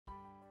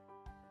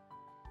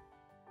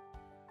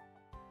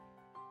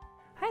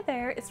Hi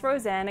there, it's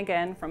Rosanne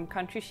again from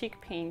Chic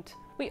Paint.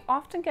 We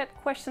often get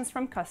questions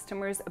from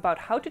customers about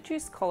how to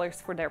choose colors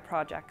for their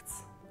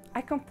projects. I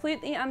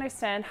completely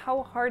understand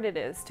how hard it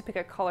is to pick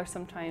a color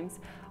sometimes.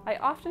 I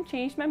often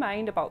change my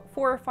mind about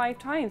 4 or 5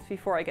 times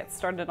before I get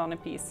started on a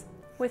piece.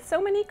 With so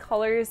many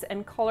colors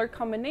and color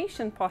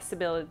combination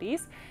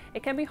possibilities,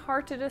 it can be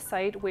hard to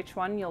decide which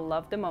one you'll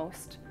love the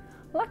most.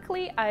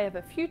 Luckily, I have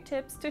a few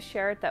tips to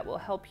share that will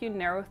help you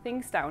narrow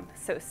things down,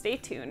 so stay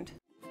tuned.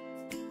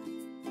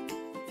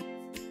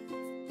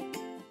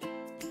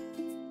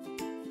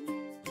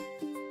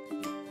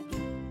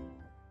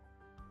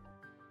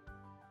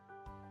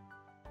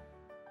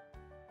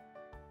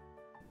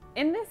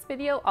 In this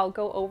video, I'll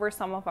go over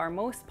some of our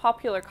most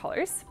popular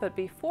colors, but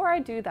before I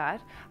do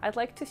that, I'd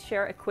like to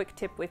share a quick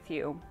tip with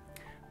you.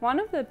 One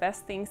of the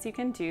best things you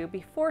can do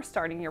before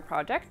starting your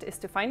project is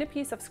to find a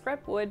piece of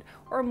scrap wood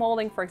or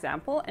molding, for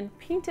example, and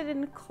paint it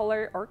in the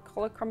color or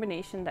color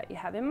combination that you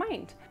have in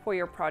mind for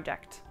your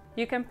project.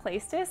 You can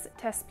place this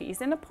test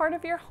piece in a part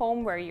of your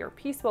home where your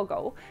piece will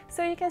go,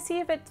 so you can see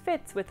if it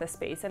fits with the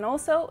space and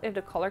also if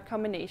the color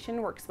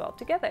combination works well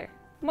together.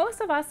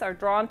 Most of us are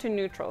drawn to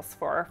neutrals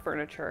for our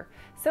furniture,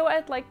 so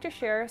I'd like to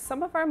share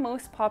some of our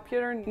most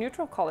popular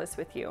neutral colors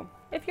with you.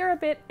 If you're a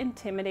bit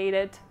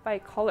intimidated by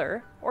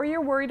color, or you're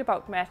worried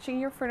about matching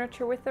your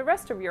furniture with the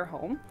rest of your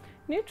home,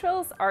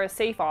 neutrals are a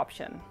safe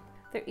option.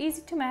 They're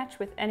easy to match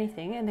with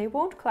anything and they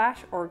won't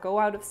clash or go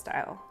out of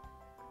style.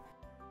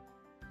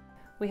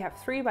 We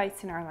have 3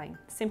 whites in our line: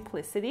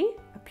 Simplicity,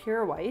 a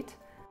pure white,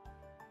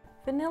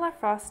 Vanilla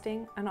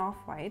Frosting, an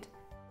off-white,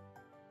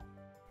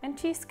 and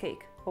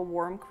Cheesecake, a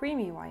warm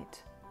creamy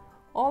white.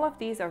 All of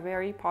these are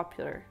very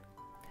popular.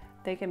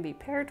 They can be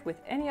paired with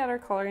any other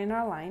color in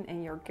our line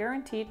and you're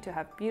guaranteed to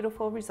have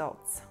beautiful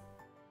results.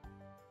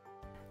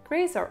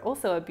 Grays are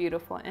also a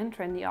beautiful and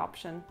trendy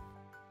option.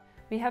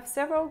 We have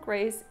several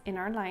grays in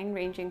our line,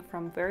 ranging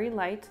from very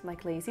light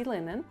like Lazy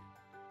Linen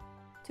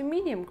to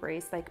medium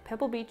grays like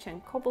Pebble Beach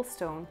and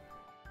Cobblestone,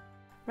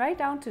 right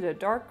down to the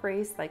dark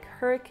grays like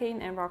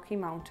Hurricane and Rocky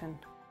Mountain.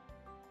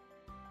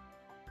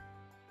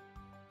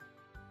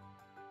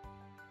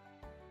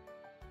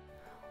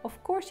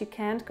 Of course, you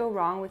can't go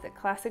wrong with a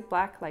classic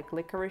black like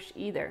Licorice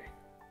either.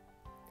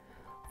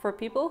 For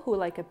people who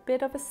like a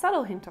bit of a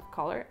subtle hint of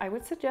color, I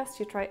would suggest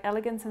you try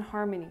Elegance and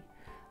Harmony.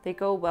 They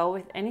go well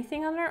with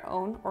anything on their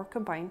own or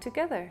combined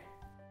together.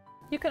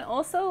 You can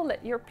also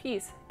let your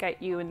piece guide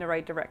you in the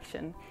right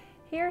direction.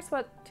 Here's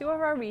what 2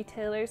 of our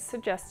retailers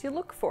suggest you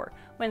look for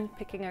when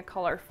picking a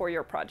color for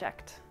your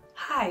project.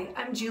 Hi,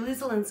 I'm Julie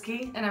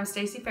Zielinski. And I'm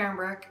Stacy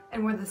Fahrenbrook.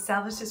 And we're the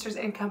Salvage Sisters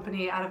 &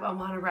 Company out of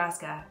Omaha,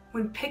 Nebraska.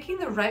 When picking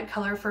the right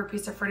color for a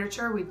piece of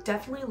furniture, we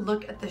definitely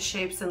look at the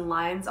shapes and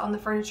lines on the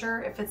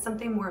furniture. If it's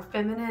something more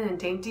feminine and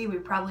dainty, we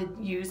probably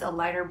use a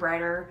lighter,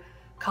 brighter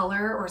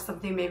color or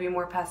something maybe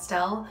more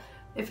pastel.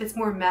 If it's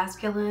more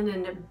masculine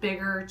and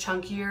bigger,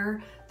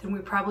 chunkier, then we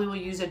probably will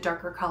use a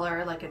darker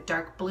color like a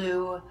dark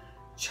blue,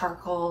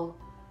 charcoal,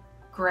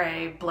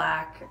 gray,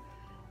 black.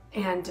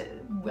 And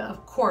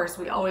of course,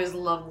 we always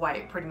love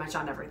white pretty much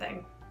on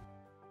everything.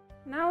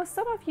 Now,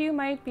 some of you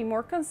might be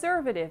more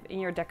conservative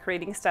in your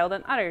decorating style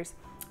than others,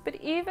 but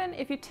even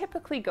if you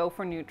typically go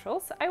for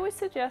neutrals, I would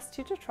suggest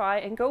you to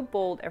try and go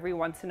bold every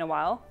once in a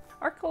while.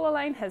 Our color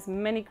line has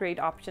many great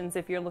options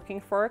if you're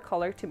looking for a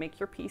color to make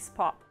your piece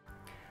pop.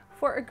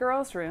 For a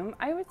girl's room,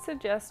 I would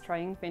suggest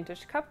trying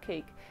Vintage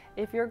Cupcake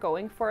if you're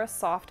going for a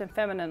soft and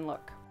feminine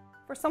look.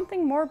 For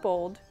something more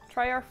bold,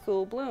 try our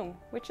Full Bloom,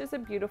 which is a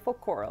beautiful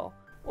coral,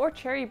 or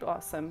Cherry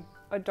Blossom,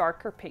 a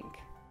darker pink.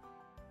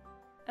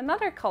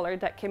 Another color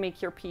that can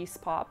make your piece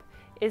pop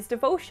is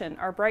Devotion,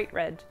 or bright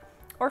red,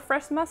 or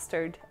Fresh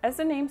Mustard, as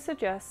the name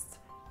suggests,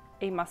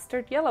 a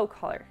mustard yellow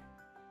color.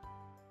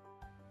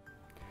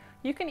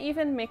 You can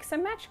even mix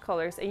and match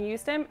colors and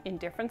use them in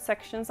different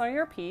sections on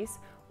your piece,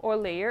 or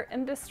layer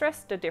and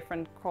distress the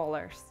different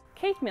colors.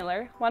 Kate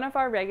Miller, one of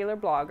our regular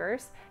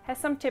bloggers, has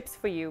some tips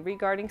for you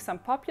regarding some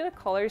popular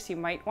colors you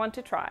might want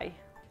to try.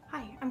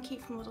 Hi, I'm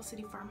Kate from Little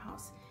City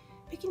Farmhouse.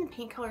 Picking the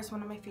paint color is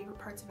one of my favorite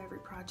parts of every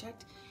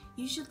project.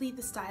 Usually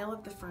the style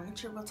of the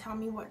furniture will tell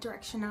me what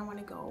direction I want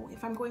to go.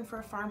 If I'm going for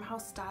a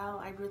farmhouse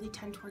style, I really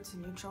tend towards the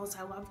neutrals.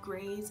 I love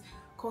grays.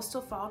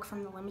 Coastal Fog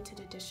from the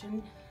limited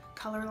edition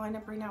color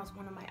lineup right now is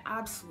one of my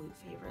absolute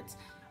favorites.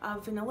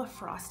 Vanilla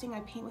Frosting I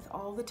paint with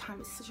all the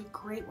time. It's such a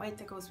great white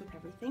that goes with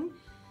everything.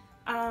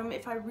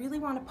 If I really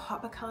want to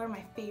pop a color,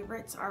 my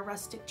favorites are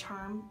Rustic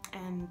Charm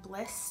and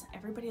Bliss.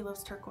 Everybody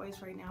loves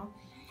turquoise right now.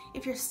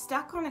 If you're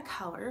stuck on a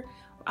color,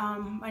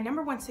 my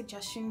 #1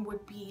 suggestion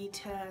would be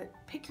to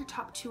pick your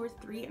top 2 or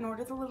 3 and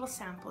order the little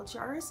sample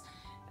jars.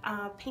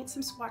 Paint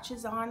some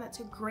swatches on. That's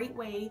a great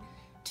way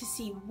to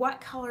see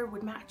what color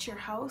would match your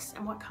house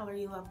and what color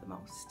you love the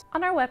most.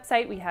 On our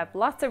website, we have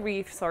lots of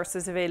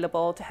resources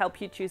available to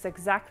help you choose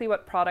exactly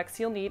what products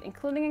you'll need,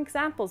 including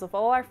examples of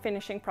all our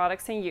finishing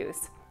products in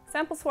use,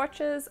 sample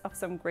swatches of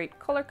some great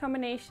color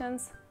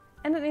combinations,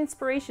 and an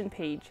inspiration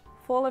page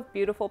full of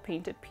beautiful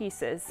painted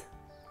pieces.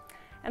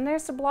 And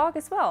there's the blog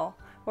as well,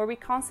 where we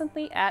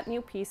constantly add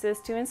new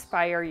pieces to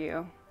inspire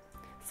you.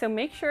 So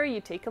make sure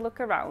you take a look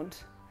around.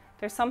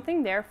 There's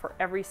something there for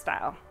every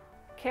style.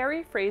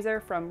 Carrie Fraser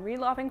from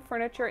Reloving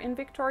Furniture in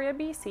Victoria,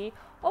 BC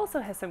also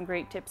has some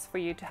great tips for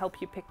you to help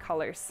you pick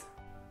colors.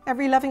 At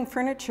Reloving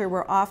Furniture,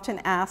 we're often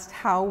asked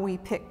how we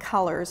pick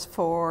colors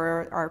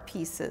for our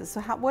pieces.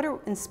 So what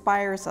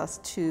inspires us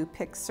to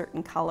pick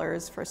certain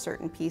colors for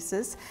certain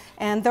pieces?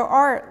 And there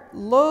are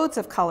loads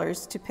of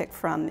colors to pick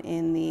from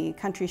in the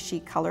Country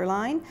Chic color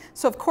line.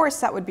 So of course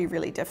that would be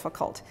really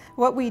difficult.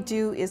 What we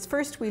do is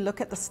first we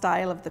look at the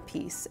style of the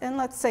piece. And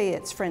let's say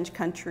it's French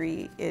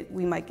country,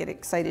 we might get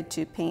excited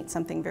to paint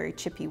something very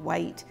chippy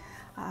white.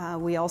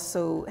 We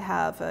also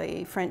have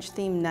a French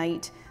theme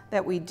night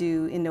that we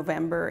do in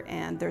November,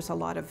 and there's a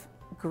lot of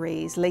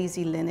grays,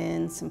 lazy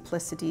linen,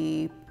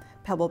 simplicity,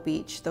 pebble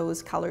beach,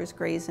 those colors,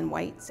 grays and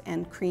whites,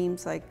 and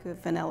creams like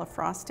vanilla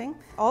frosting.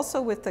 Also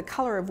with the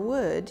color of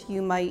wood,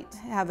 you might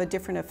have a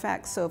different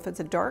effect. So if it's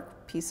a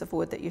dark piece of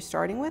wood that you're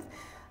starting with,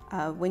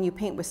 when you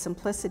paint with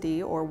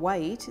simplicity or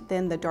white,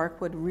 then the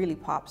dark wood really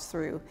pops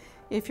through.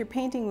 If you're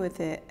painting with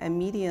a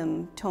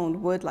medium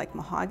toned wood like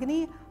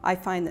mahogany, I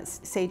find that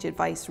sage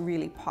advice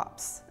really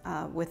pops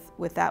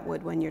with that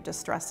wood when you're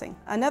distressing.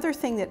 Another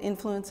thing that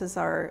influences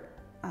our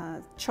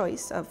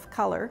choice of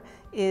color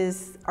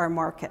is our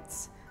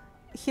markets.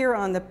 Here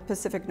on the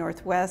Pacific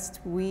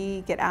Northwest,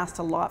 we get asked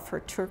a lot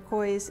for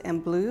turquoise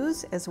and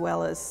blues as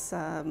well as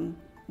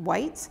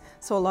whites.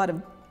 So a lot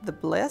of the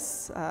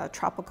Bliss,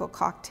 Tropical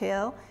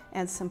Cocktail,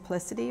 and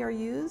Simplicity are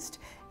used.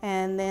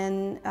 And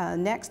then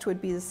next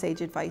would be the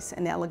Sage Advice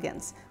and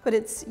Elegance. But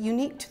it's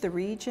unique to the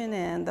region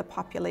and the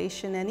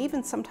population, and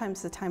even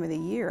sometimes the time of the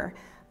year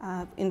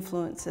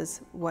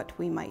influences what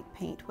we might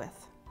paint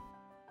with.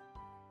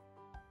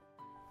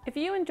 If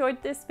you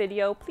enjoyed this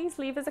video, please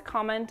leave us a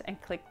comment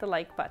and click the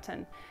like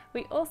button.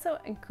 We also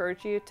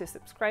encourage you to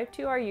subscribe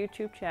to our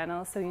YouTube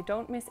channel so you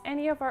don't miss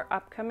any of our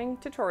upcoming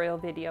tutorial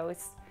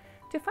videos.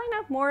 To find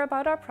out more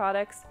about our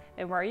products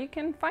and where you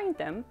can find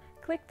them,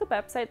 click the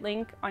website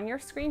link on your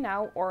screen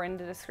now or in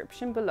the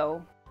description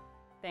below.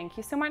 Thank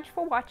you so much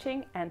for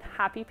watching, and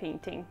happy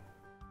painting!